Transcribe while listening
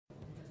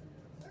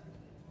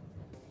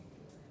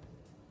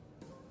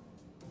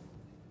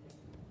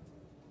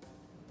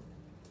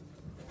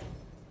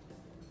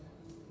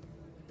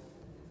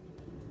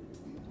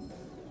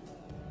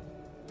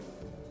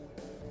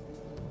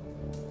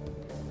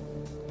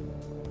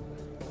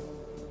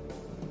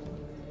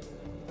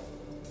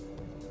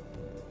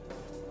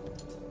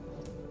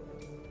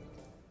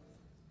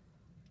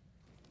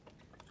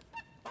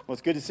Well,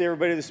 it's good to see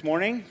everybody this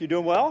morning. You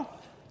doing well?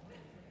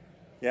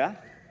 Yeah?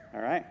 All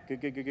right.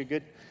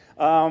 Good.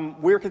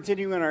 We're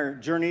continuing our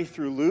journey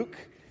through Luke,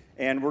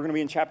 and we're going to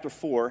be in chapter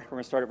 4. We're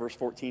going to start at verse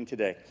 14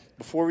 today.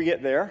 Before we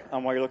get there,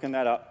 while you're looking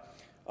that up,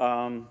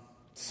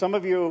 some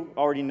of you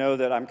already know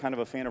that I'm kind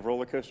of a fan of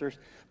roller coasters.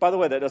 By the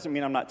way, that doesn't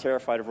mean I'm not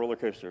terrified of roller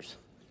coasters.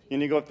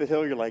 You go up the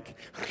hill, you're like,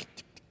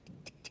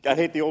 I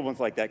hate the old ones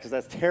like that because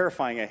that's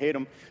terrifying. I hate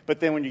them. But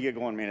then when you get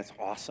going, man, it's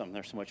awesome.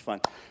 They're so much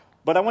fun.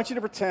 But I want you to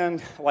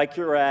pretend like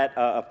you're at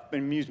an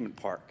amusement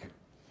park.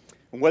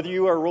 And whether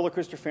you are a roller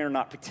coaster fan or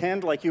not,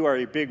 pretend like you are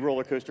a big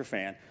roller coaster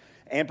fan.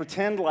 And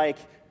pretend like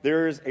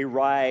there's a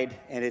ride,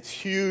 and it's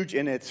huge,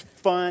 and it's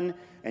fun,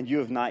 and you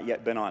have not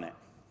yet been on it.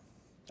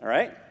 All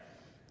right?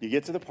 You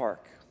get to the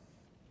park,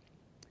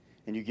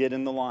 and you get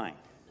in the line.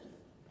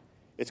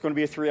 It's going to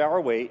be a 3-hour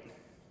wait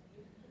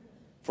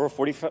for a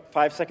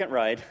 45-second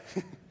ride,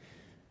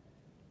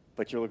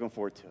 but you're looking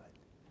forward to it.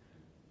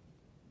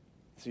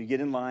 So you get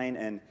in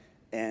line,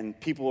 and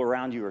people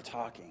around you are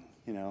talking,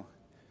 Have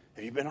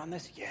you been on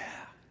this? Yeah.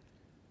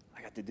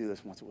 I got to do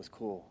this once. It was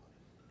cool.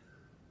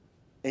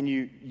 And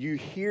you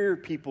hear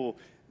people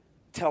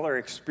tell their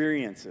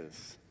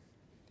experiences.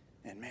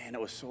 And man, it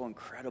was so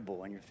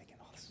incredible. And you're thinking,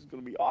 oh, this is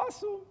going to be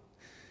awesome.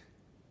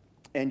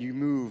 And you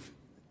move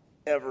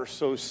ever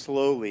so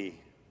slowly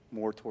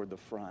more toward the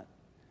front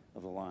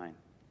of the line.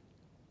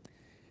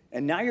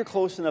 And now you're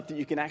close enough that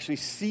you can actually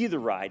see the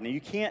ride. Now,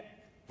 you can't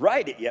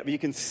ride it yet, but you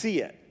can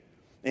see it.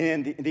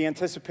 And the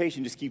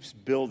anticipation just keeps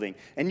building.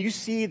 And you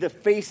see the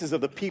faces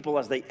of the people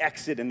as they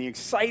exit and the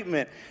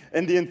excitement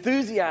and the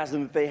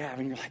enthusiasm that they have.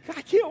 And you're like,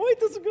 I can't wait.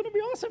 This is going to be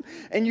awesome.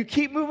 And you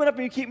keep moving up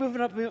and you keep moving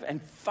up.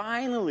 And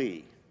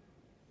finally,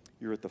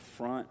 you're at the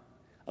front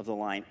of the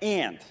line.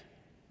 And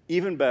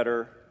even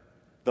better,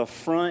 the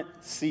front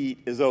seat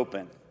is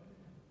open.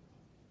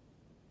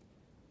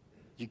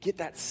 You get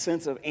that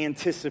sense of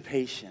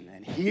anticipation.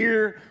 And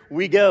here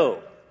we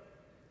go.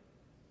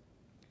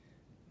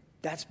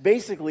 That's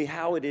basically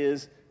how it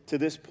is to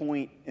this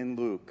point in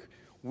Luke.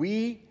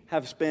 We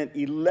have spent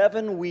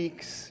 11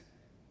 weeks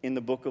in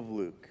the book of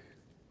Luke.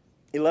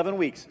 11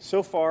 weeks.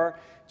 So far,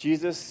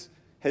 Jesus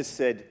has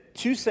said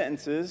 2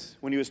 sentences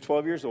when he was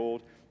 12 years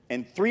old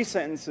and 3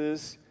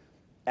 sentences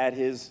at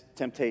his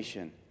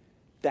temptation.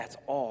 That's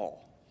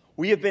all.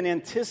 We have been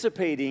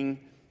anticipating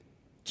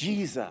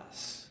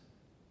Jesus.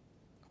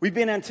 We've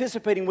been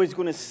anticipating what he's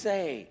going to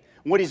say,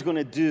 what he's going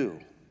to do.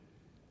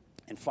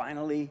 And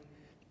finally,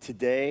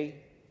 today,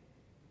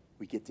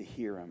 we get to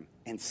hear him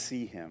and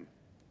see him.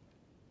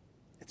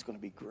 It's going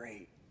to be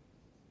great.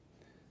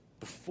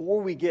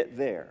 Before we get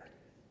there,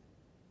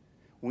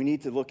 we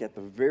need to look at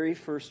the very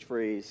first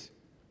phrase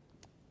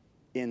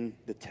in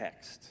the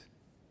text,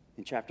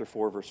 in chapter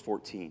 4, verse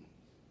 14.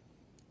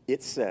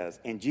 It says,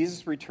 "And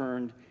Jesus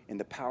returned in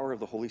the power of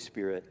the Holy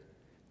Spirit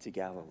to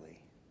Galilee."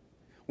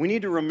 We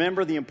need to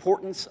remember the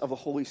importance of the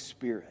Holy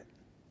Spirit.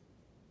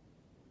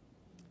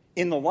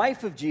 In the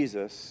life of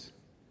Jesus,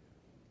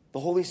 the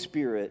Holy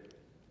Spirit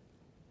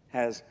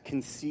has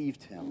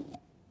conceived him,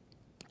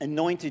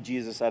 anointed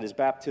Jesus at his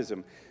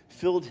baptism,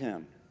 filled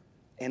him,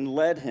 and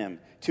led him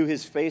to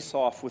his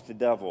face-off with the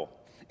devil,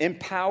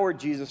 empowered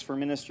Jesus for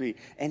ministry,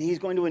 and he's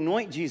going to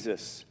anoint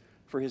Jesus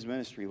for his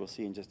ministry. We'll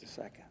see in just a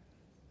second.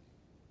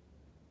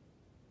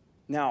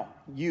 Now,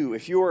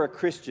 if you are a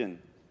Christian,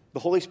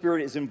 the Holy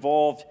Spirit is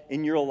involved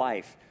in your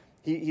life.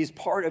 He's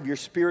part of your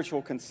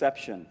spiritual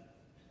conception.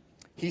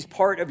 He's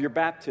part of your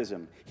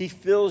baptism. He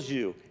fills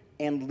you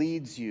and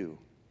leads you.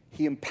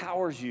 He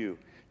empowers you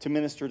to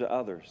minister to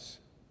others.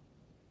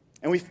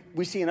 And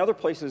we see in other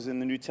places in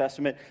the New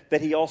Testament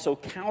that he also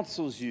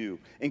counsels you,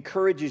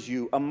 encourages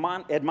you,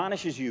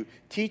 admonishes you,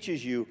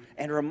 teaches you,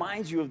 and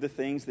reminds you of the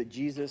things that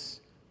Jesus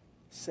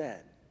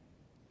said.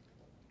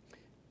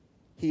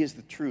 He is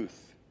the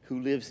truth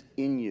who lives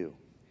in you.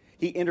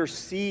 He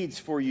intercedes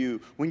for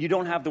you when you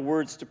don't have the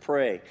words to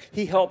pray.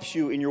 He helps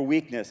you in your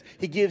weakness.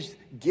 He gives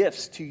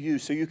gifts to you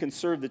so you can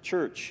serve the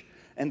church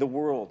and the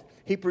world.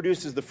 He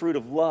produces the fruit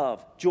of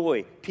love,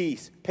 joy,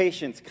 peace,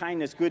 patience,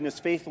 kindness, goodness,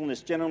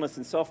 faithfulness, gentleness,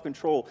 and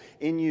self-control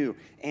in you.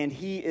 And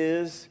he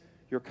is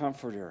your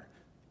comforter.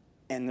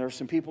 And there are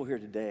some people here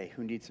today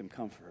who need some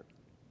comfort.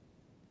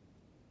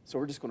 So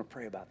we're just going to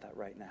pray about that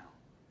right now.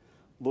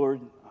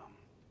 Lord,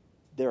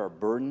 there are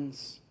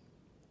burdens,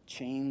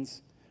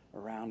 chains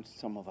around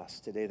some of us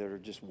today that are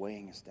just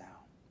weighing us down.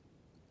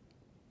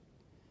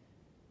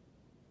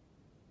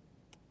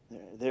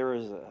 There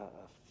is a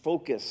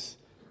focus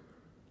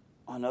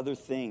on other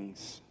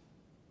things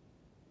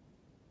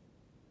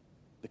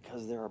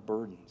because there are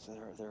burdens,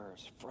 there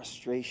is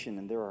frustration,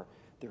 and there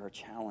are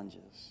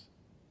challenges.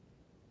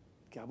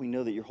 God, we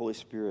know that your Holy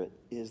Spirit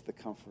is the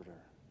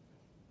comforter.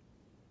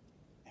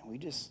 And we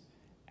just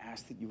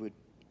ask that you would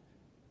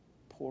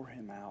pour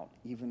him out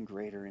even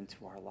greater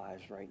into our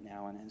lives right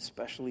now, and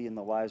especially in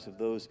the lives of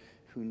those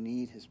who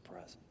need his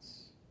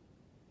presence.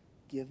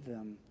 Give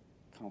them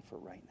comfort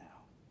right now.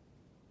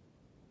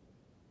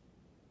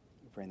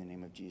 We pray in the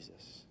name of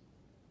Jesus.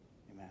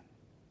 Amen.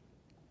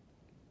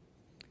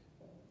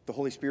 The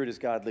Holy Spirit is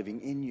God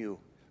living in you,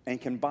 and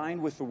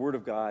combined with the Word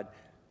of God,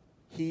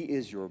 He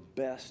is your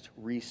best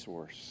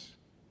resource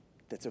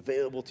that's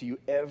available to you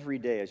every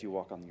day as you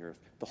walk on the earth.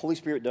 The Holy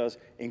Spirit does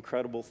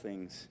incredible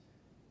things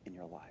in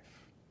your life.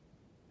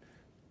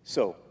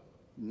 So,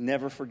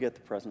 never forget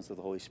the presence of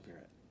the Holy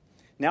Spirit.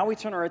 Now we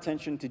turn our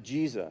attention to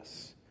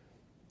Jesus,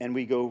 and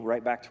we go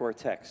right back to our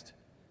text,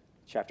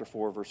 chapter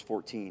 4, verse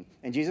 14.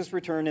 And Jesus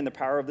returned in the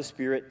power of the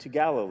Spirit to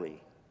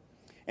Galilee,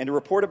 and a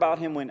report about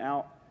him went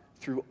out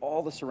through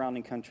all the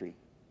surrounding country.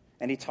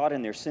 And he taught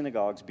in their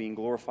synagogues, being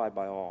glorified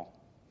by all.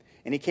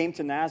 And he came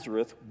to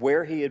Nazareth,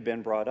 where he had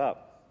been brought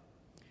up.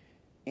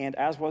 And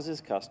as was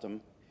his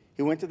custom,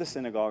 he went to the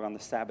synagogue on the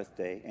Sabbath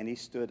day, and he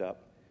stood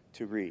up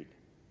to read.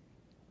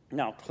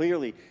 Now,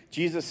 clearly,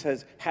 Jesus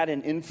has had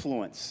an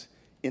influence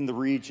in the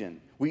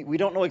region. We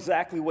don't know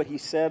exactly what he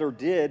said or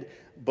did,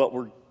 but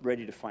we're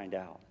ready to find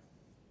out.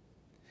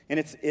 And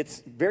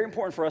it's very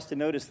important for us to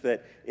notice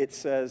that it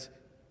says,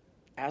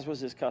 as was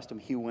his custom,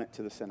 he went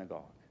to the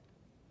synagogue.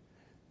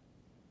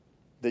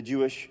 The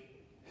Jewish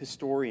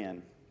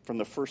historian from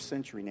the first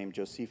century named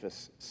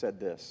Josephus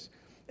said this: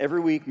 every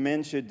week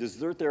men should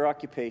desert their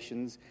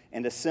occupations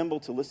and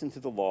assemble to listen to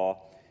the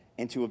law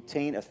and to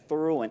obtain a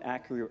thorough and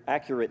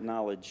accurate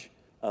knowledge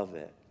of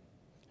it.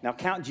 Now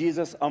count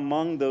Jesus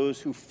among those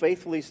who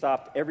faithfully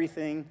stopped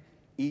everything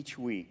each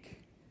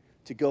week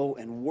to go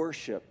and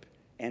worship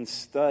and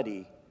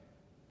study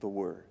the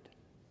Word.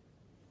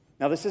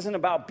 Now this isn't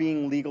about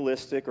being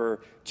legalistic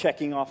or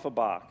checking off a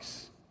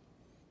box.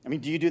 I mean,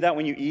 do you do that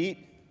when you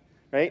eat?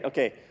 Right?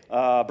 Okay,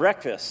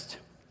 breakfast.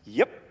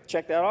 Yep,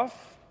 check that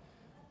off.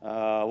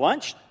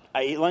 Lunch.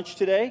 I ate lunch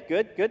today.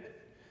 Good.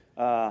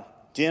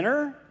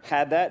 Dinner.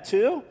 Had that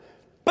too.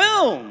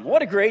 Boom!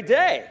 What a great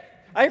day.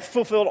 I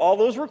fulfilled all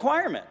those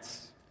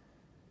requirements.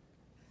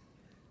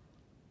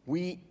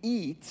 We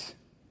eat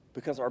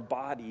because our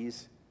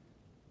bodies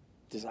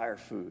desire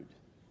food.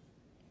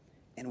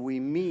 And we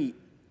meet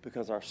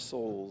because our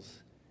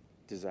souls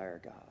desire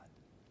God.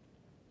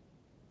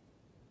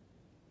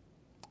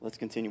 Let's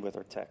continue with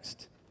our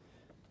text.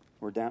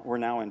 We're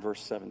now in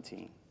verse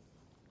 17.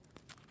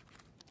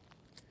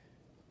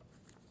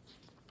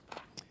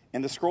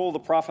 And the scroll of the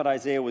prophet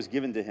Isaiah was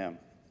given to him.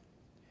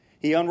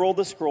 He unrolled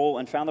the scroll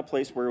and found the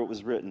place where it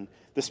was written,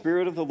 "The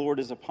Spirit of the Lord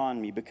is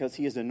upon me, because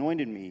he has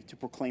anointed me to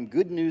proclaim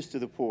good news to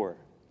the poor.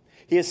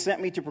 He has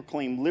sent me to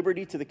proclaim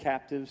liberty to the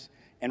captives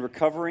and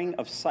recovering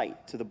of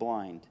sight to the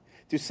blind,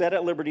 to set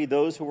at liberty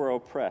those who are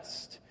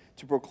oppressed,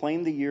 to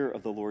proclaim the year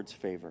of the Lord's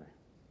favor."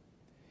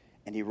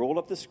 And he rolled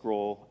up the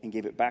scroll and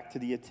gave it back to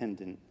the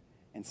attendant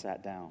and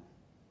sat down.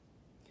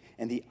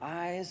 And the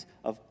eyes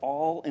of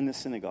all in the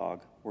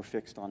synagogue were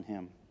fixed on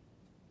him.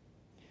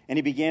 And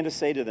he began to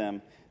say to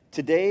them,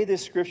 "Today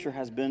this scripture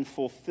has been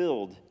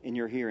fulfilled in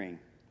your hearing."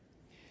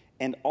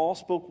 And all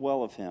spoke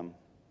well of him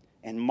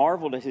and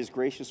marveled at his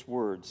gracious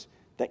words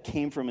that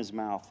came from his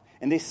mouth.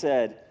 And they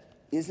said,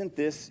 "Isn't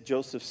this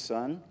Joseph's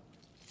son?"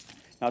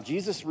 Now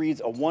Jesus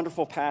reads a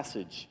wonderful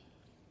passage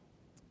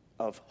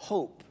of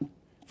hope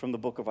from the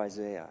book of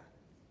Isaiah.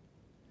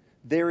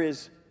 There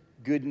is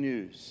good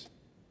news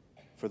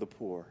for the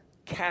poor.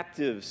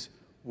 Captives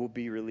will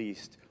be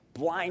released.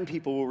 Blind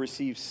people will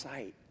receive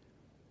sight.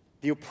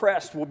 The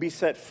oppressed will be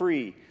set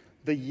free.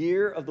 The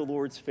year of the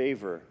Lord's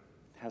favor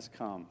has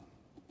come.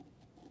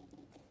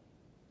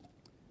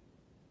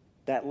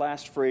 That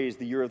last phrase,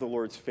 the year of the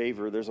Lord's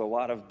favor, there's a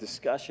lot of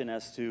discussion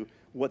as to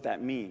what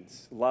that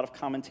means. A lot of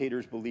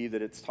commentators believe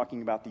that it's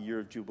talking about the year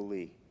of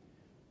Jubilee.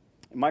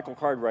 Michael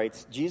Card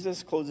writes,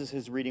 Jesus closes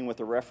his reading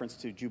with a reference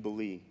to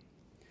Jubilee,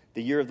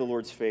 the year of the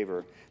Lord's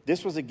favor.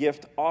 This was a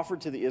gift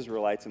offered to the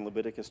Israelites in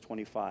Leviticus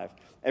 25.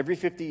 Every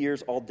 50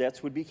 years, all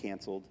debts would be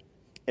canceled.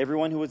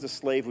 Everyone who was a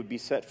slave would be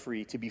set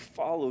free, to be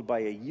followed by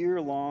a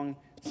year-long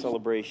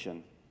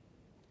celebration.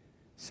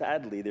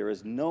 Sadly, there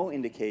is no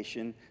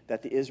indication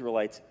that the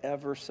Israelites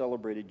ever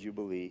celebrated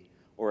Jubilee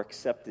or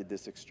accepted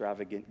this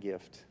extravagant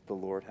gift the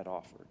Lord had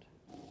offered.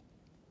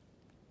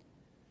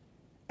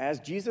 As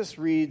Jesus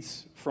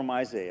reads from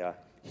Isaiah,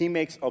 he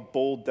makes a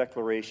bold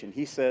declaration.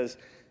 He says,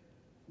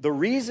 the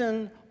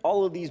reason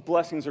all of these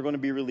blessings are going to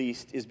be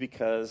released is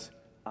because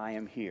I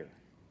am here.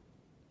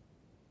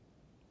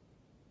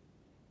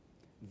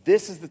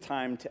 This is the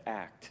time to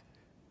act.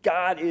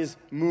 God is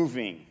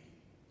moving.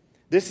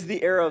 This is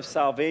the era of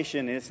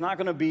salvation, and it's not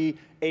going to be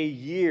a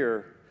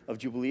year of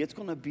Jubilee. It's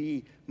going to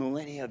be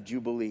millennia of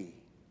Jubilee.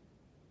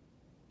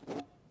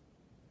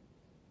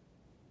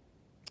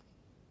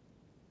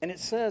 And it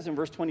says in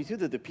verse 22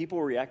 that the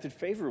people reacted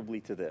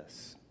favorably to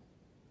this.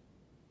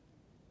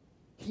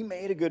 He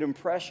made a good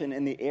impression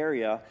in the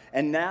area,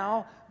 and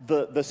now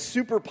the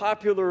super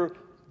popular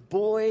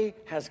boy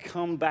has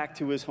come back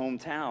to his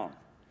hometown.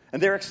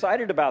 And they're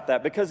excited about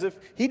that, because if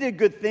he did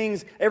good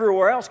things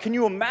everywhere else, can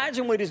you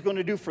imagine what he's going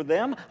to do for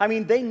them? I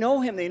mean, they know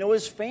him. They know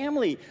his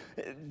family.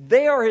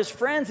 They are his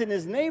friends and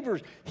his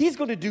neighbors. He's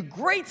going to do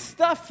great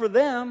stuff for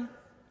them,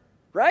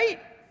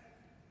 right?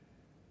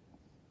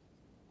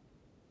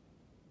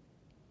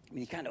 I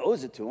mean, he kind of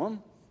owes it to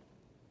them.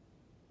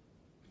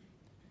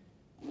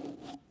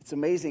 It's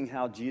amazing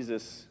how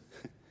Jesus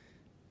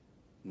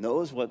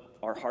knows what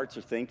our hearts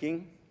are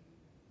thinking,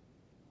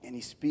 and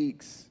he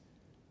speaks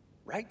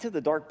right to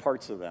the dark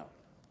parts of them.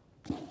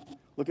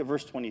 Look at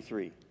verse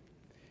 23.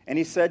 And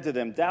he said to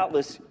them,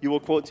 doubtless you will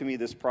quote to me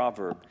this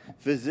proverb,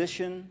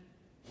 physician,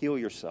 heal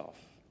yourself.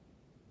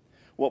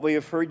 What we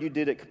have heard you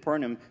did at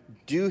Capernaum,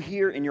 do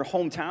here in your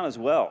hometown as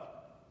well.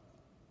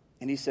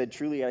 And he said,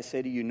 truly I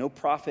say to you, no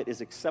prophet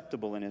is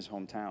acceptable in his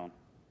hometown.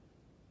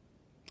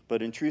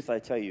 But in truth I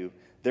tell you,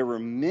 there were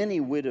many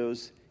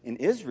widows in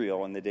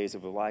Israel in the days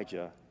of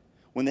Elijah,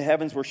 when the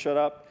heavens were shut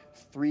up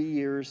 3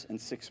 years and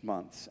 6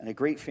 months, and a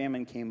great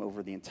famine came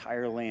over the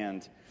entire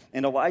land.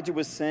 And Elijah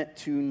was sent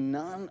to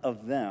none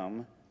of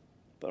them,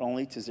 but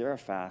only to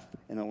Zarephath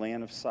in the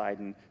land of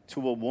Sidon,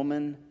 to a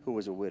woman who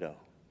was a widow.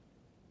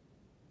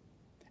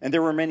 And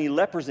there were many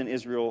lepers in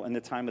Israel in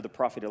the time of the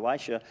prophet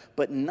Elisha,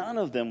 but none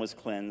of them was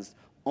cleansed,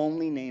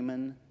 only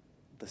Naaman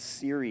the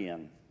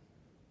Syrian.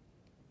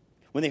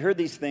 When they heard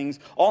these things,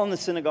 all in the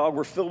synagogue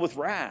were filled with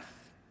wrath.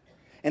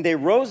 And they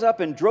rose up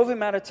and drove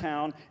him out of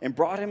town and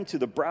brought him to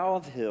the brow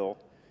of the hill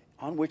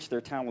on which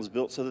their town was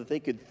built, so that they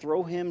could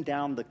throw him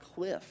down the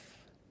cliff.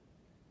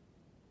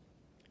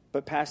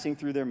 But passing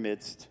through their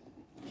midst,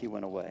 he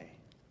went away.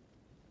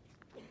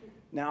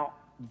 Now,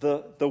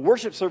 the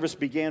worship service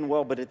began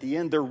well, but at the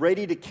end, they're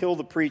ready to kill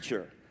the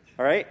preacher.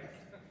 All right?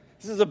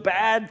 This is a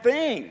bad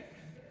thing.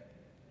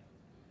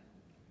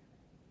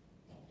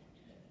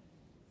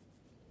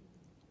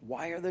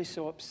 Why are they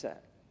so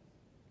upset?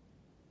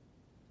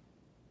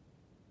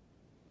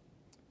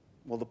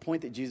 Well, the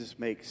point that Jesus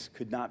makes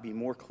could not be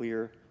more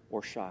clear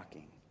or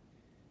shocking.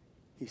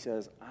 He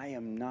says, I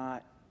am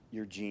not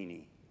your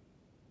genie.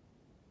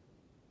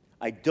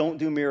 I don't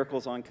do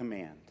miracles on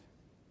command.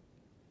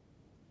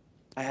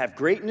 I have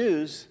great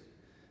news,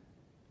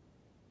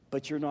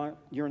 but you're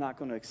not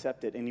going to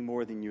accept it any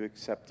more than you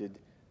accepted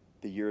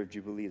the year of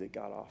Jubilee that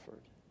God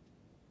offered.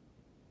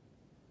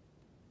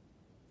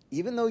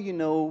 Even though you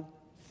know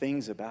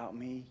things about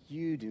me,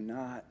 you do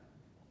not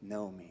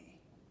know me.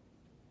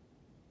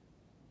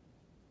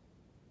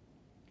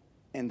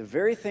 And the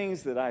very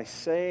things that I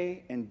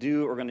say and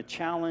do are going to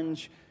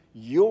challenge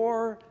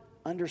your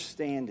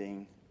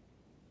understanding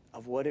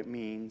of what it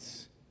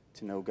means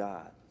to know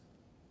God.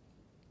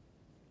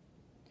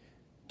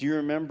 Do you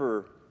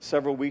remember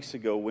several weeks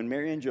ago when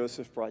Mary and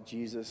Joseph brought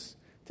Jesus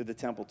to the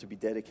temple to be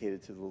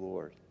dedicated to the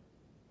Lord?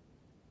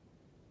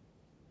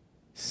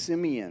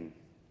 Simeon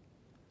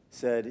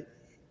said,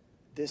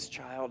 this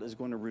child is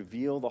going to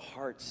reveal the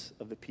hearts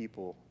of the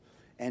people,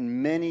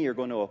 and many are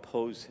going to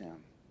oppose him.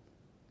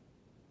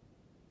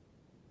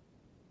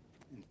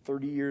 And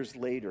 30 years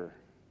later,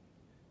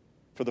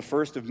 for the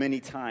first of many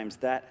times,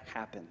 that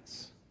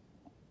happens.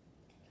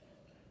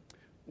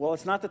 Well,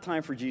 it's not the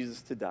time for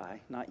Jesus to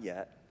die, not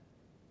yet.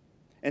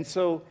 And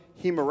so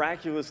he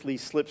miraculously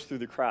slips through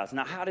the crowds.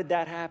 Now, how did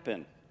that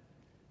happen?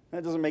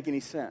 That doesn't make any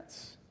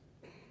sense.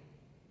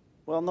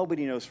 Well,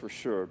 nobody knows for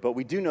sure, but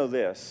we do know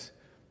this.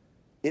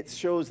 It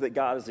shows that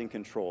God is in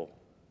control.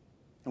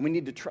 And we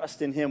need to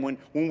trust in him. When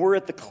we're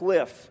at the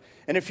cliff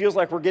and it feels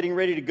like we're getting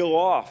ready to go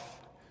off,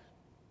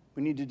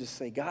 we need to just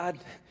say, God,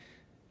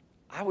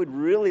 I would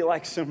really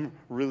like some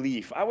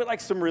relief. I would like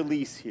some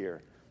release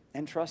here,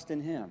 and trust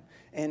in him.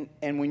 And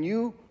when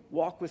you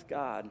walk with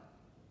God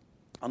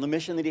on the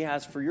mission that he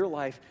has for your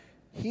life,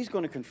 he's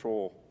going to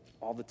control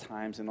all the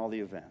times and all the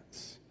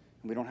events.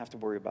 And we don't have to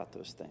worry about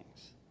those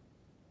things.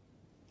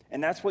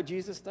 And that's what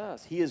Jesus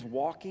does. He is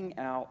walking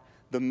out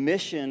the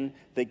mission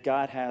that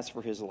God has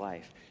for his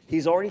life.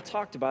 He's already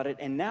talked about it,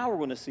 and now we're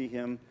going to see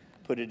him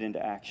put it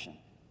into action.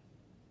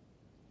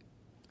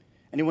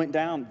 And he went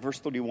down, verse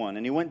 31,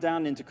 and he went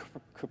down into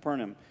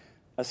Capernaum,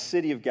 a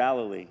city of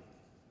Galilee,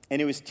 and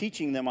he was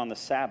teaching them on the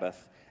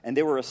Sabbath, and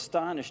they were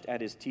astonished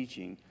at his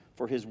teaching,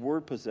 for his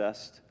word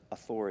possessed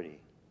authority.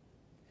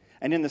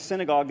 And in the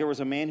synagogue there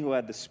was a man who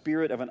had the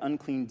spirit of an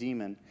unclean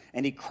demon,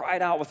 and he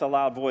cried out with a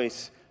loud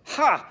voice,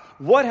 "Ha!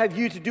 What have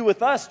you to do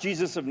with us,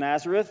 Jesus of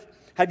Nazareth?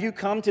 Have you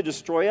come to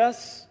destroy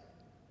us?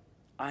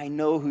 I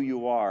know who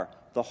you are,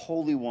 the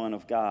Holy One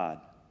of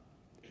God."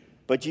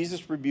 But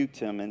Jesus rebuked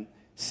him, and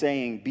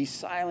saying, "Be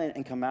silent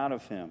and come out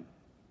of him."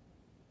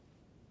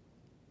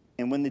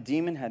 And when the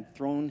demon had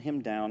thrown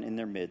him down in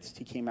their midst,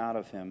 he came out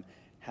of him,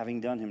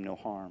 having done him no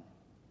harm.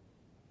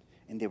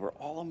 And they were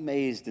all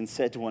amazed and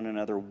said to one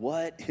another,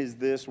 "What is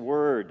this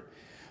word?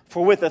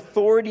 For with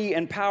authority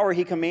and power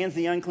he commands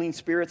the unclean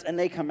spirits, and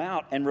they come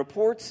out." And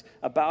reports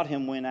about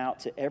him went out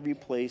to every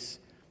place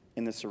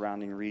in the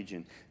surrounding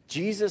region.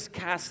 Jesus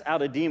casts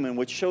out a demon,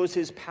 which shows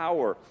his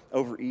power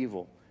over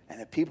evil, and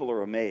the people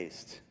are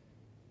amazed.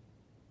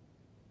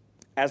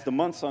 As the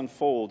months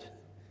unfold,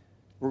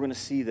 we're going to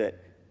see that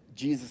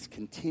Jesus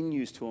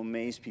continues to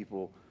amaze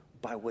people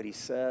by what he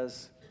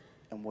says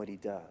and what he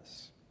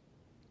does.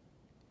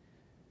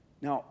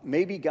 Now,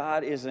 maybe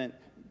God isn't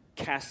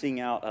casting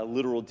out a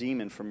literal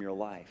demon from your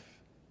life,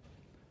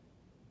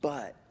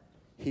 but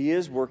he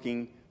is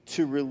working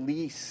to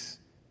release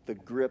the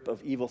grip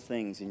of evil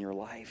things in your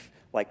life,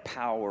 like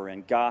power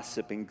and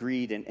gossip and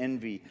greed and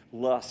envy,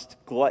 lust,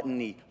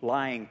 gluttony,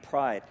 lying,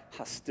 pride,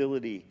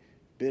 hostility,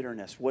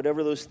 bitterness,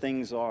 whatever those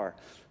things are.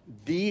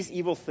 These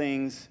evil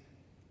things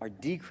are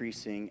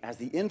decreasing as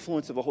the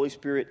influence of the Holy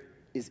Spirit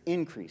is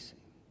increasing.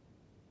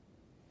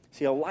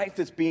 See, a life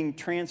that's being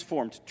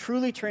transformed,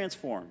 truly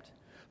transformed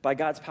by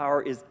God's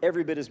power is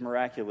every bit as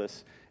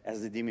miraculous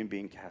as the demon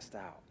being cast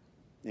out.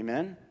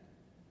 Amen?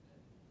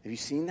 Have you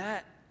seen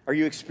that? Are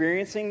you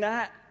experiencing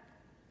that?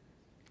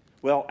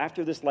 Well,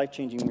 after this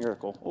life-changing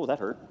miracle, oh, that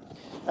hurt.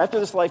 After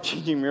this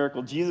life-changing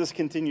miracle, Jesus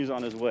continues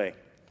on his way.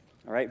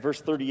 All right,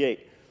 verse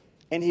 38.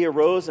 And he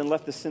arose and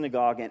left the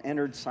synagogue and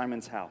entered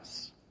Simon's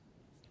house.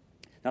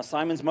 Now,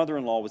 Simon's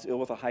mother-in-law was ill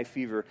with a high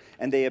fever,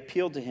 and they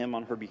appealed to him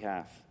on her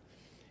behalf.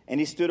 And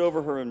he stood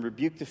over her and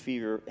rebuked the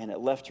fever, and it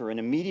left her. And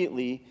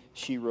immediately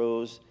she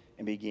rose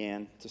and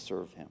began to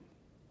serve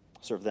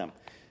them.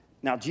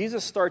 Now,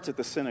 Jesus starts at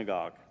the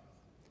synagogue,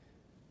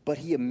 but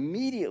he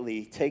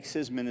immediately takes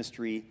his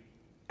ministry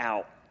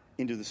out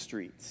into the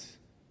streets.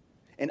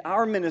 And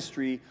our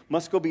ministry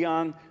must go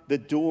beyond the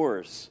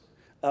doors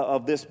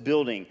of this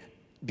building,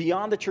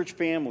 beyond the church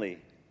family,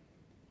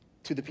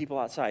 to the people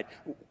outside.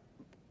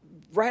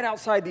 Right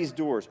outside these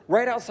doors,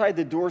 right outside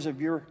the doors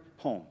of your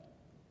home,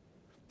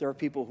 there are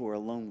people who are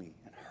lonely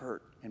and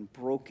hurt and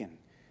broken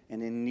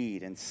and in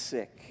need and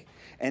sick.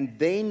 And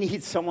they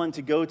need someone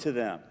to go to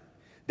them.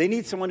 They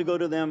need someone to go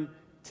to them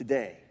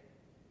today.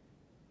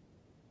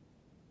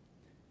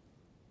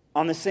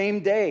 On the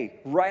same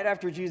day, right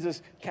after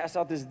Jesus cast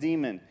out this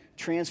demon,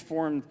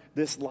 transformed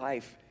this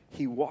life,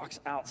 he walks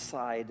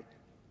outside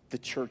the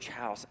church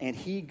house, and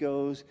he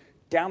goes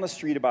down the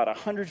street about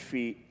 100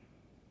 feet,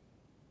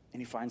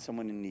 and he finds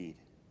someone in need.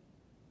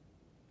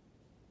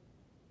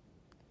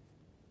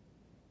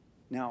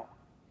 Now,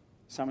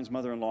 Simon's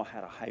mother-in-law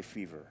had a high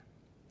fever.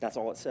 That's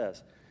all it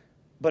says.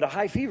 But a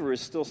high fever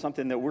is still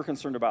something that we're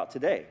concerned about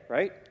today,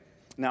 right?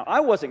 Now, I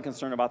wasn't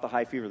concerned about the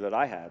high fever that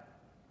I had.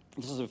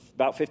 This was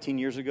about 15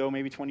 years ago,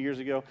 maybe 20 years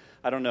ago.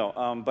 I don't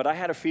know. But I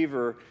had a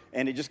fever,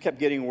 and it just kept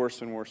getting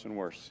worse and worse and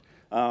worse.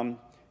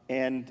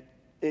 And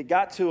it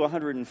got to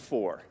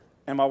 104.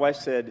 And my wife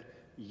said,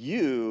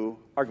 "You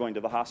are going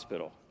to the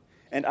hospital."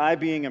 And I,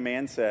 being a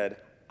man, said,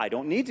 "I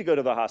don't need to go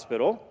to the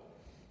hospital.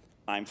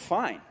 I'm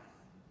fine.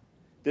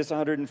 This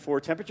 104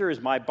 temperature is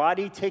my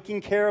body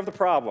taking care of the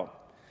problem."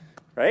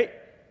 Right?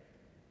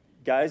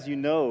 Guys, you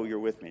know you're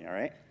with me, all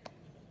right?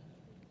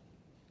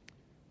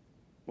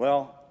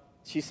 Well,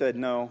 she said,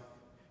 "No,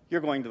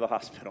 you're going to the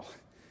hospital."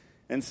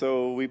 And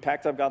so we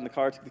packed up, got in the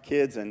car, took the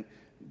kids, and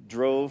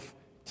drove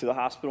to the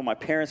hospital. My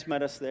parents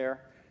met us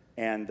there,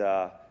 and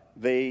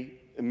they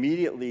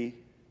immediately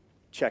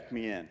checked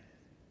me in.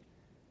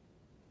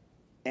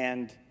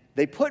 And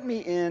they put me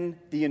in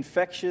the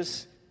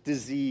infectious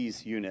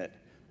disease unit.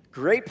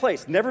 Great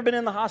place. Never been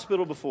in the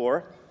hospital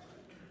before,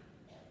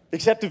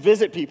 except to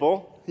visit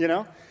people, you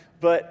know.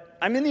 But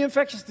I'm in the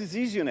infectious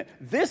disease unit.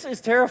 This is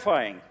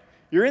terrifying.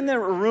 You're in the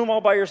room all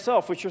by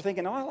yourself, which you're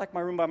thinking, "Oh, I like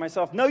my room by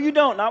myself." No, you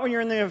don't. Not when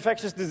you're in the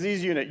infectious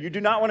disease unit. You do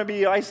not want to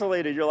be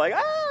isolated. You're like,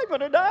 "I'm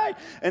going to die."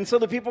 And so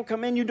the people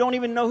come in, you don't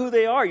even know who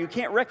they are. You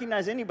can't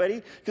recognize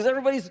anybody because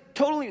everybody's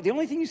totally, the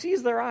only thing you see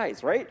is their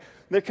eyes, right?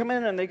 They come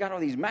in and they got all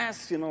these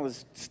masks and all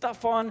this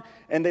stuff on,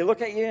 and they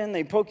look at you and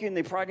they poke you and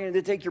they prod you and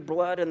they take your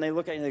blood and they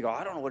look at you and they go,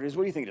 "I don't know what it is.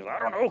 What do you think it is?" "I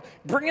don't know."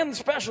 "Bring in the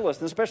specialist."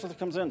 And the specialist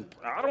comes in.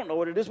 "I don't know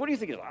what it is. What do you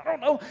think it is?" "I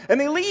don't know." And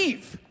they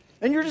leave.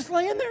 And you're just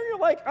laying there, and you're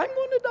like, "I'm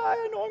going to die.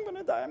 I know I'm going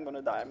to die. I'm going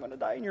to die. I'm going to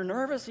die." And you're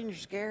nervous, and you're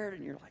scared,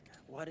 and you're like,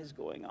 "What is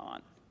going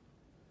on?"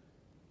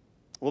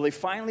 Well, they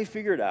finally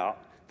figured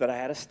out that I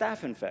had a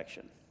staph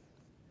infection.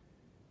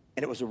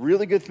 And it was a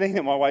really good thing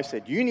that my wife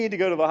said, "You need to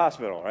go to the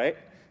hospital," right?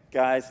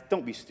 Guys,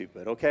 don't be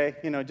stupid, okay?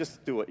 You know,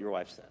 just do what your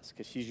wife says,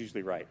 because she's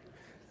usually right.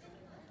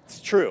 It's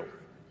true.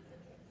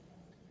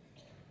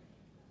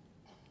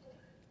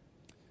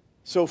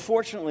 So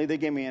fortunately, they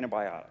gave me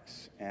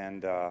antibiotics,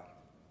 and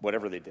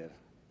whatever they did,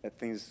 that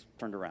things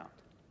turned around.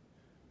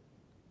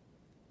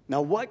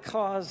 Now, what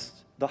caused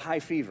the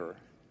high fever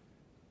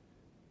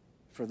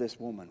for this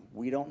woman?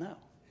 We don't know.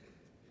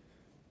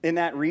 In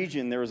that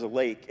region, there was a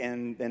lake,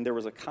 and there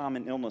was a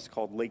common illness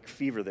called lake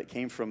fever that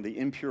came from the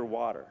impure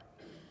water.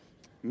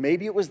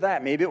 Maybe it was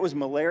that. Maybe it was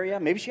malaria.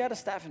 Maybe she had a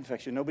staph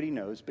infection. Nobody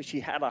knows, but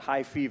she had a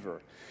high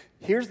fever.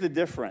 Here's the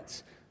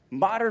difference.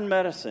 Modern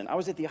medicine. I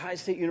was at the Ohio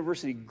State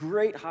University,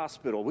 great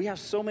hospital. We have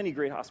so many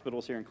great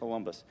hospitals here in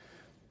Columbus.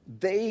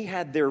 They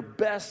had their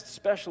best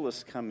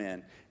specialists come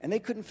in, and they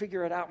couldn't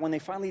figure it out. When they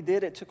finally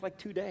did, it took like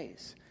 2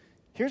 days.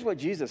 Here's what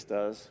Jesus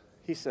does.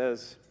 He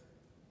says,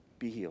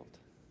 "Be healed."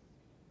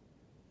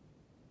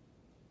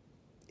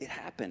 It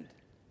happened.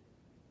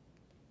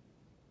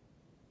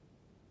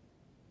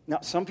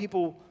 Now, some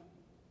people,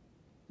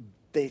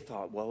 they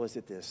thought, "Well, is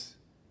it this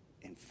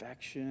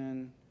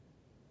infection?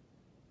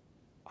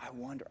 I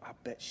wonder, I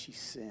bet she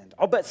sinned.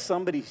 I'll bet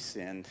somebody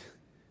sinned."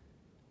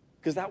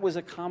 Because that was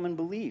a common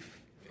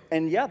belief.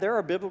 And yeah, there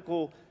are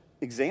biblical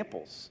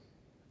examples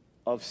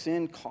of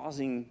sin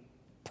causing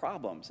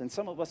problems. And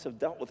some of us have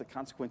dealt with the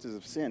consequences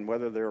of sin,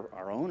 whether they're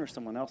our own or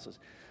someone else's.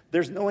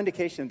 There's no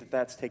indication that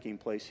that's taking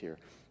place here.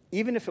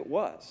 Even if it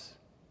was,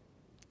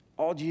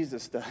 all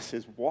Jesus does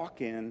is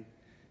walk in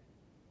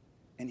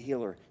and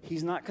healer.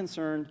 He's not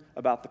concerned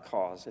about the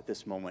cause at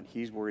this moment.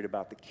 He's worried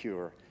about the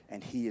cure,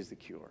 and he is the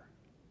cure.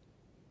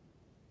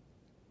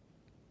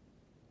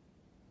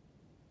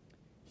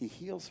 He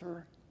heals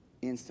her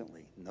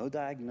instantly. No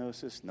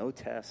diagnosis, no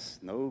tests,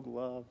 no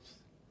gloves.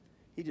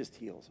 He just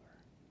heals her.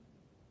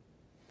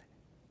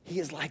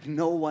 He is like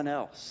no one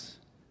else.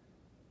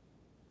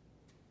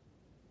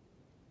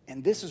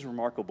 And this is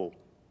remarkable.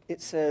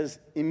 It says,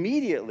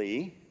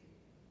 immediately,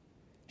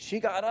 she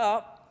got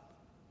up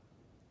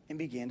and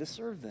began to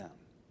serve them.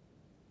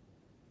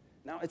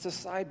 Now, it's a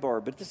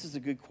sidebar, but this is a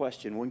good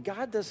question. When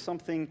God does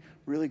something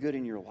really good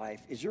in your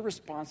life, is your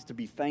response to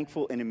be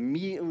thankful and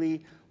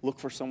immediately look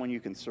for someone you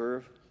can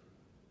serve?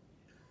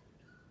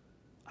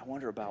 I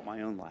wonder about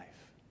my own life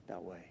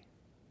that way.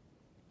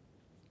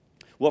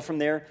 Well, from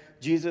there,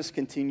 Jesus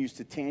continues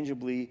to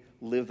tangibly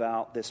live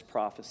out this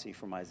prophecy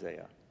from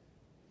Isaiah.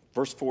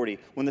 Verse 40,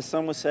 when the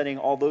sun was setting,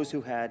 all those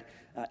who had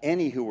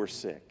any who were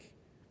sick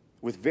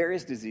with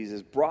various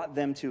diseases brought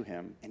them to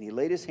him, and he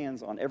laid his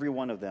hands on every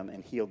one of them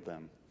and healed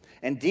them.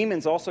 And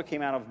demons also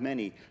came out of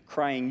many,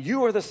 crying,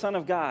 "You are the Son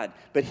of God."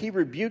 But he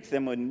rebuked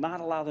them and would not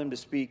allow them to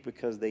speak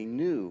because they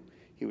knew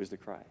he was the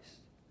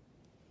Christ.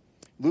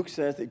 Luke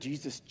says that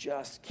Jesus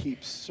just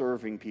keeps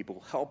serving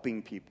people,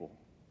 helping people.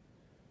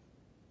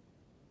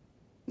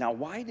 Now,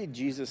 why did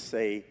Jesus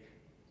say,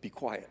 "Be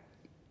quiet,"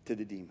 to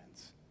the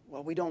demons?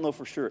 Well, we don't know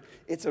for sure.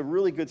 It's a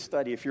really good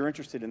study. If you're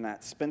interested in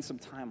that, spend some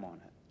time on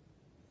it.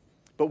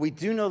 But we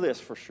do know this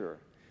for sure.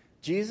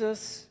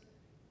 Jesus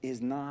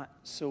is not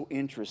so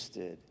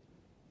interested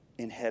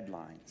in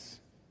headlines.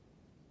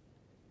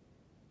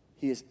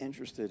 He is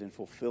interested in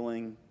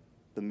fulfilling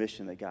the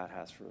mission that God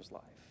has for his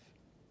life.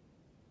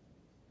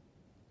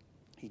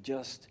 He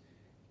just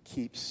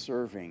keeps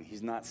serving.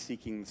 He's not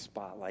seeking the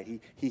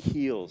spotlight. He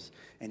heals,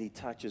 and he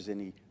touches, and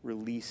he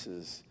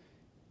releases,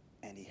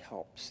 and he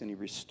helps, and he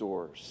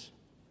restores.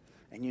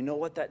 And you know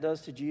what that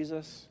does to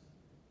Jesus?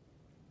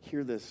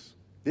 Hear this.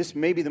 This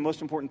may be the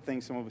most important thing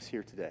some of us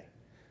hear today.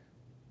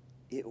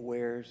 It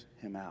wears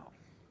him out.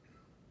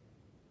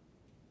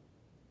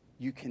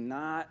 You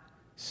cannot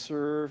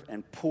serve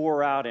and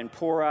pour out and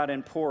pour out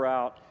and pour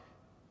out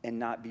and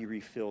not be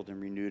refilled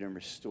and renewed and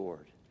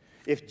restored.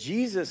 If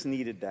Jesus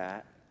needed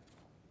that,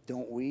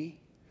 don't we?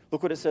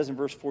 Look what it says in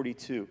verse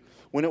 42.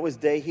 When it was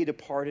day, he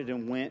departed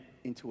and went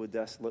into a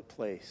desolate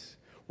place.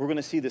 We're going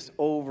to see this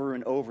over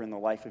and over in the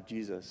life of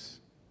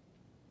Jesus.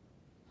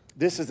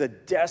 This is a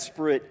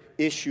desperate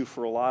issue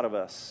for a lot of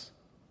us,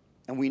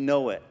 and we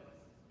know it.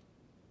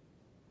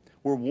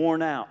 We're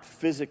worn out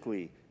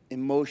physically,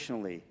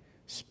 emotionally,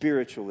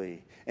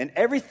 spiritually, and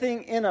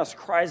everything in us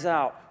cries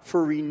out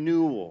for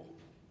renewal.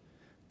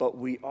 But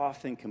we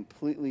often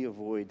completely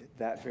avoid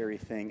that very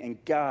thing,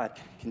 and God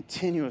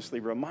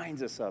continuously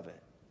reminds us of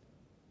it,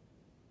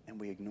 and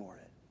we ignore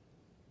it.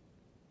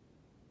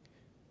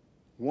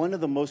 One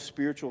of the most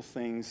spiritual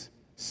things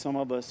some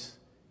of us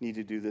need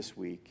to do this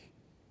week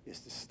is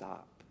to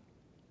stop,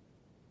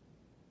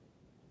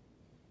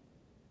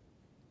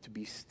 to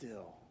be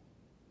still,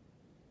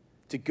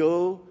 to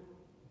go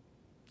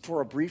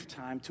for a brief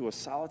time to a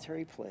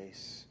solitary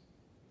place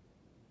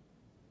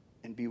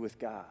and be with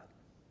God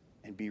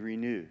and be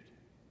renewed.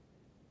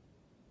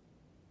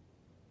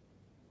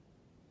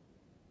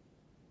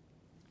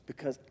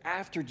 Because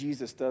after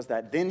Jesus does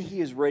that, then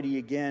he is ready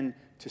again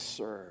to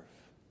serve.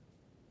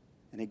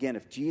 And again,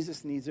 if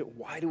Jesus needs it,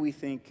 why do we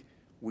think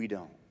we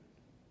don't?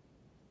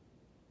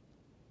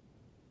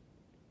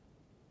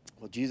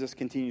 Well, Jesus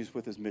continues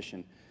with his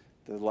mission,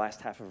 the last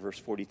half of verse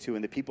 42.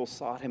 And the people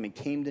sought him and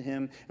came to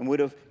him and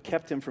would have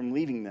kept him from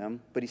leaving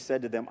them. But he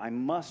said to them, "I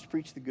must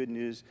preach the good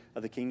news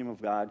of the kingdom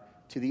of God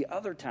to the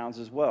other towns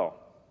as well,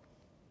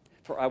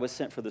 for I was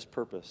sent for this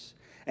purpose."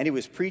 And he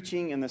was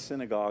preaching in the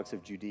synagogues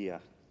of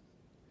Judea.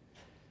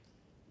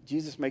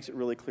 Jesus makes it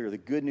really clear the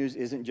good news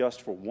isn't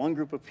just for one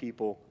group of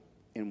people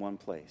in one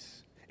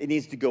place. It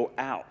needs to go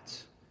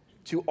out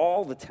to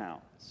all the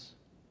towns.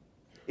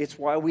 It's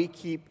why we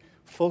keep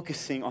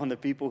focusing on the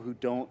people who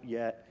don't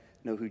yet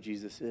know who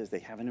Jesus is. They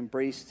haven't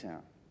embraced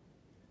him.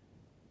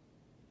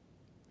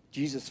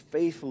 Jesus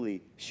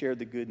faithfully shared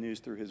the good news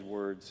through his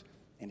words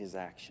and his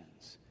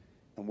actions.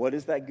 And what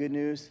is that good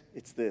news?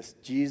 It's this: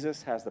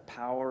 Jesus has the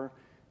power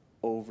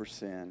over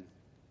sin,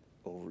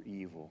 over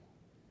evil,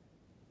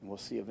 and we'll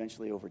see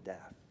eventually over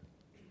death.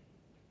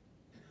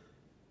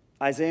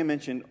 Isaiah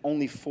mentioned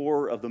only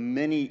 4 of the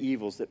many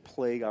evils that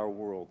plague our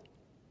world: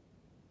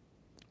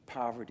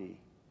 poverty,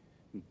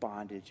 and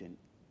bondage, and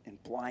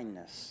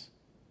blindness,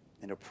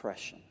 and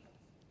oppression.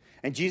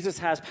 And Jesus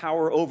has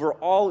power over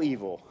all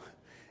evil,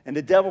 and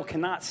the devil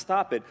cannot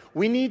stop it.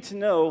 We need to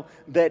know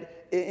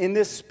that in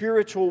this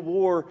spiritual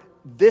war,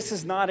 this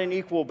is not an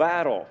equal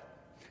battle.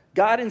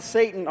 God and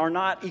Satan are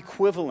not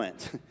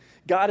equivalent.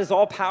 God is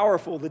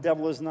all-powerful, the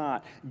devil is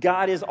not.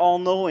 God is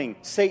all-knowing,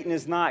 Satan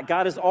is not.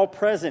 God is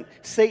all-present,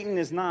 Satan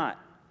is not.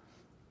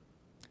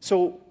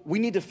 So we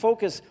need to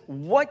focus,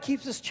 what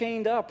keeps us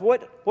chained up?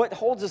 What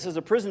holds us as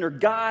a prisoner?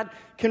 God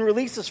can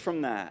release us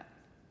from that.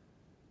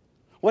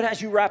 What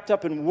has you wrapped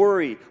up in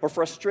worry or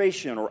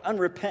frustration or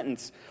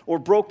unrepentance or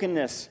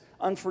brokenness,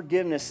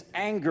 unforgiveness,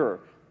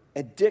 anger,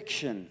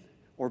 addiction,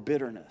 or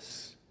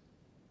bitterness?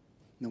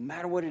 No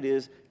matter what it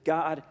is,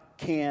 God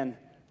can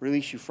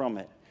release you from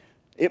it.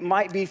 It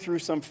might be through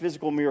some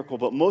physical miracle,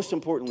 but most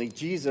importantly,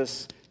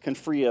 Jesus can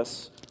free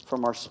us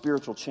from our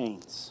spiritual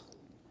chains.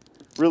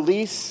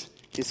 Release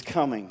is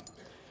coming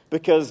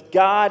because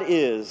God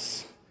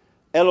is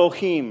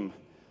Elohim,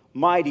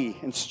 mighty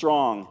and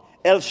strong,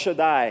 El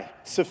Shaddai,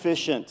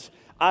 sufficient,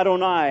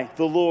 Adonai,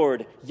 the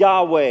Lord,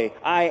 Yahweh,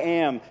 I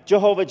am,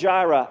 Jehovah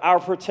Jireh, our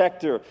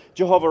protector,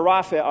 Jehovah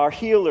Rapha, our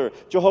healer,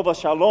 Jehovah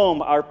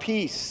Shalom, our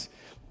peace,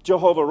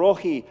 Jehovah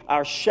Rohi,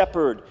 our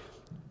shepherd,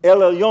 El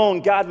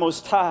Elyon, God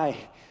Most High.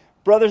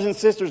 Brothers and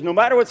sisters, no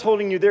matter what's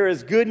holding you, there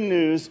is good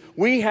news.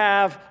 We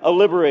have a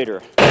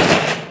liberator,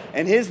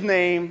 and his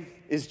name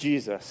is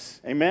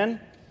Jesus. Amen?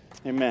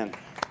 Amen.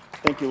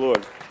 Thank you,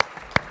 Lord.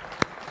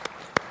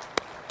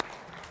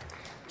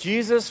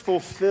 Jesus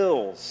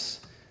fulfills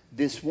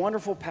this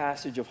wonderful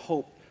passage of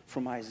hope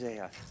from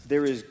Isaiah.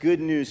 There is good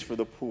news for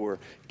the poor.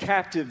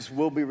 Captives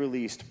will be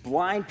released.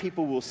 Blind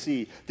people will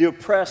see. The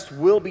oppressed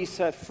will be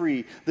set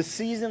free. The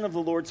season of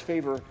the Lord's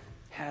favor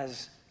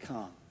has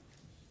come.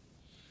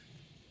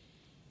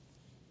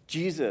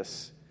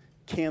 Jesus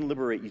can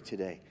liberate you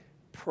today.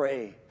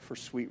 Pray for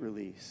sweet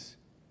release.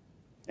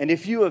 And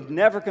if you have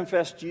never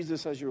confessed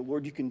Jesus as your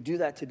Lord, you can do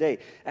that today.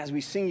 As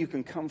we sing, you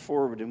can come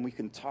forward and we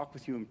can talk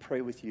with you and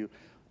pray with you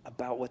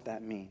about what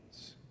that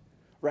means.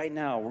 Right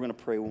now, we're going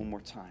to pray one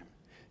more time.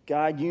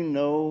 God, you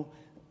know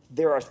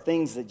there are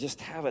things that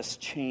just have us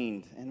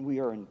chained and we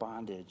are in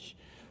bondage.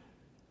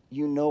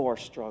 You know our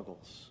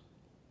struggles.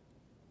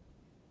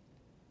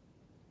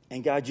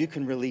 And God, you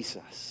can release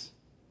us.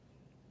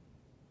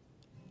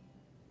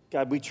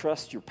 God, we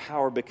trust your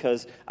power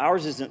because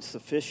ours isn't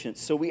sufficient.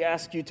 So we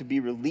ask you to be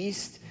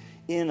released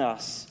in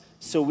us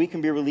so we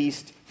can be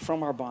released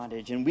from our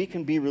bondage and we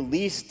can be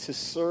released to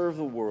serve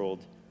the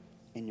world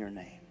in your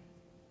name.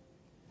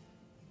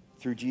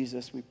 Through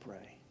Jesus we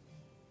pray.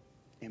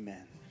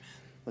 Amen.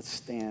 Let's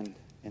stand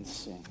and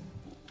sing.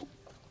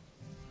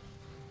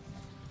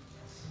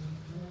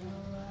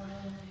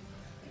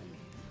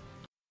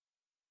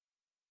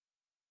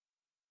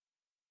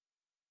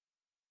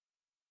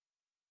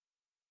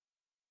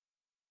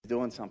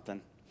 Doing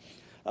something.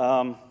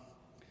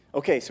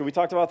 Okay, so we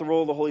talked about the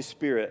role of the Holy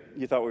Spirit.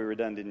 You thought we were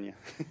done, didn't you?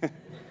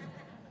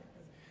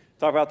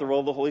 Talk about the role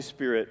of the Holy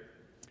Spirit.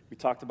 We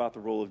talked about the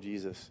role of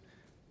Jesus.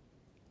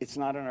 It's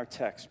not in our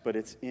text, but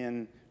it's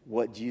in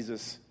what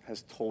Jesus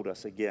has told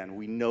us. Again,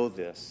 we know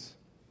this.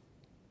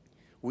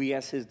 We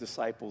as his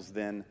disciples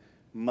then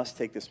must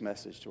take this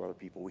message to other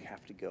people. We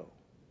have to go.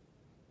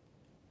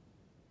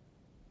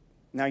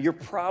 Now, you're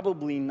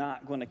probably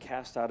not going to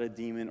cast out a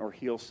demon or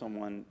heal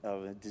someone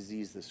of a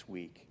disease this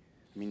week.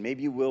 I mean,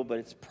 maybe you will, but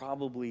it's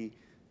probably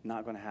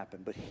not going to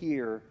happen. But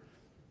here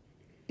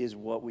is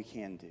what we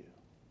can do.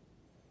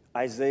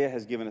 Isaiah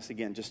has given us,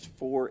 again, just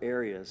 4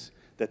 areas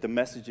that the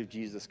message of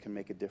Jesus can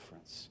make a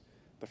difference.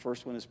 The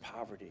first one is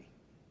poverty.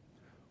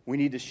 We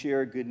need to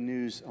share good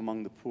news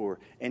among the poor.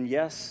 And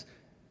yes,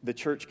 the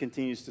church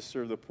continues to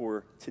serve the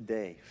poor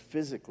today,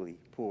 physically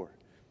poor.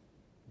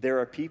 There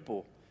are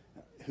people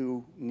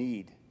who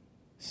need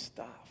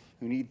stuff,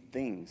 who need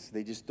things.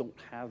 They just don't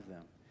have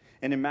them.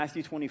 And in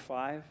Matthew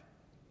 25,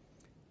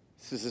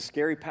 this is a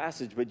scary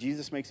passage, but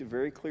Jesus makes it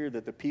very clear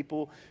that the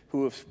people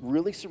who have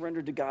really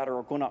surrendered to God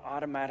are going to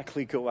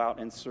automatically go out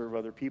and serve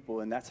other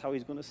people, and that's how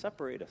he's going to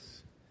separate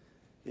us.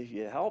 If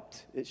you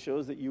helped, it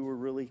shows that you were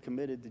really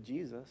committed to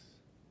Jesus.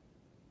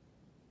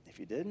 If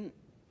you didn't,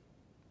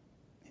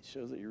 it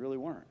shows that you really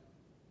weren't.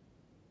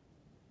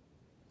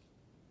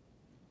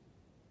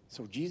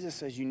 So Jesus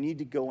says you need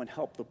to go and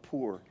help the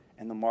poor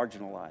and the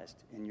marginalized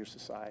in your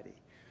society.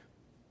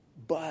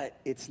 But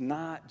it's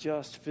not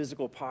just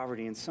physical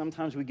poverty, and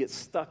sometimes we get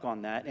stuck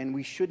on that, and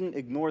we shouldn't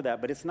ignore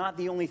that, but it's not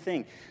the only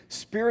thing.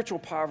 Spiritual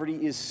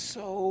poverty is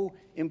so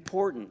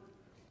important.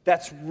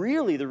 That's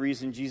really the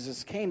reason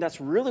Jesus came. That's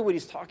really what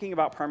he's talking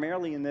about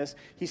primarily in this.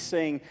 He's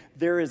saying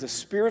there is a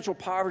spiritual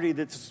poverty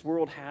that this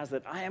world has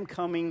that I am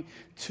coming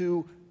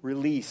to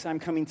release. I'm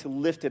coming to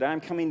lift it.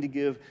 I'm coming to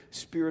give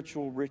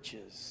spiritual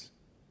riches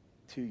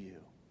to you.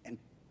 And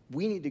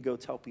we need to go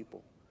tell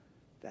people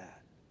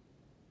that.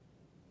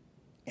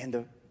 And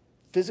the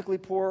physically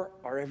poor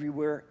are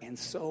everywhere, and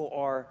so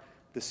are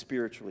the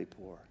spiritually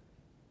poor.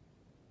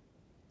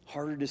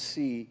 Harder to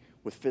see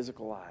with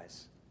physical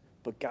eyes,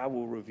 but God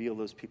will reveal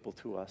those people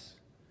to us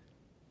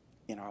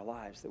in our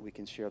lives that we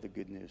can share the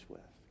good news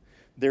with.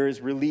 There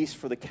is release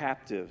for the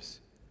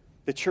captives.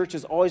 The church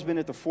has always been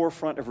at the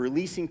forefront of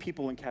releasing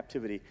people in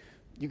captivity.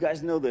 You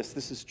guys know this.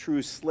 This is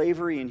true.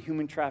 Slavery and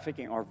human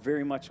trafficking are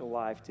very much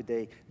alive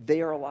today.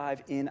 They are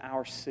alive in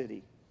our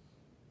city.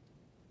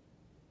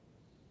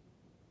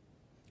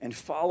 And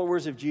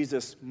followers of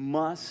Jesus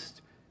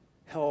must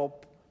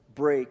help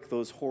break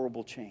those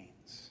horrible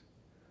chains.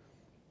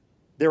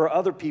 There are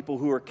other people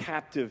who are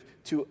captive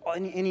to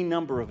any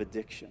number of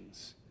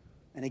addictions.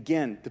 And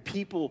again, the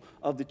people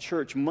of the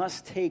church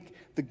must take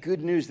the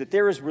good news that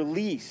there is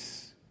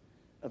release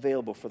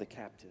available for the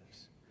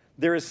captives.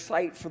 There is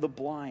sight for the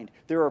blind.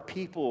 There are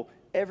people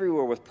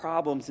everywhere with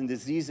problems and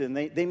diseases, and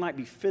they might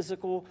be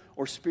physical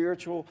or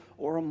spiritual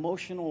or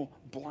emotional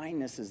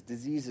blindnesses,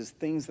 diseases,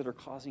 things that are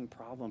causing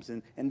problems.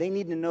 And they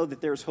need to know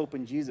that there's hope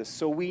in Jesus.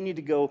 So we need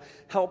to go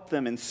help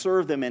them and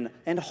serve them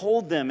and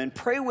hold them and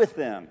pray with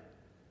them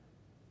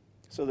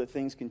so that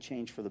things can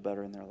change for the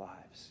better in their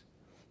lives.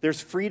 There's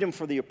freedom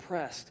for the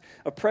oppressed.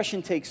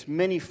 Oppression takes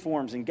many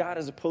forms, and God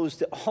is opposed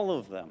to all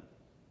of them.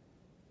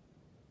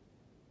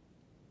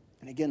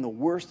 And again, the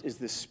worst is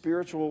this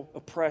spiritual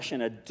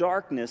oppression, a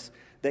darkness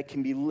that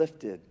can be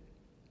lifted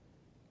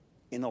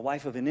in the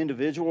life of an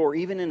individual or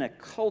even in a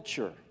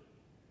culture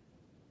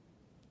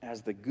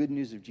as the good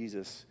news of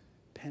Jesus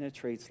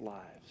penetrates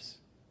lives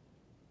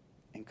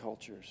and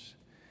cultures.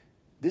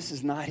 This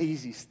is not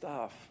easy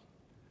stuff.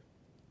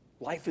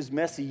 Life is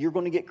messy. You're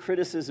going to get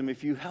criticism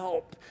if you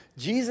help.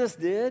 Jesus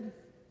did.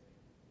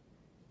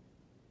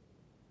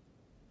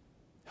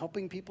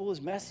 Helping people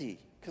is messy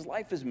because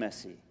life is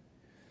messy.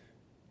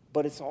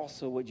 But it's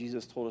also what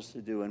Jesus told us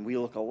to do, and we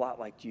look a lot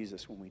like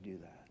Jesus when we do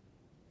that.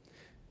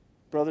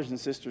 Brothers and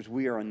sisters,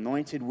 we are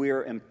anointed, we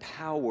are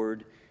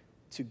empowered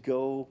to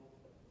go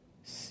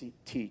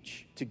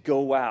teach, to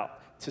go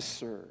out, to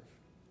serve.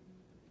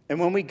 And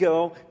when we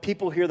go,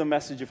 people hear the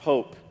message of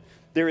hope.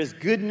 There is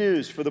good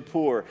news for the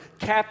poor.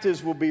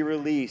 Captives will be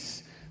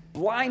released.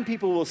 Blind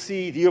people will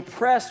see. The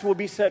oppressed will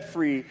be set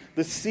free.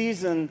 The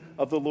season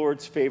of the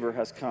Lord's favor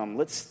has come.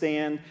 Let's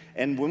stand.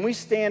 And when we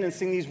stand and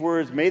sing these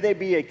words, may they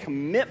be a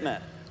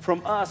commitment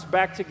from us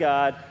back to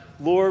God.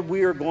 Lord,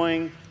 we are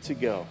going to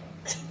go.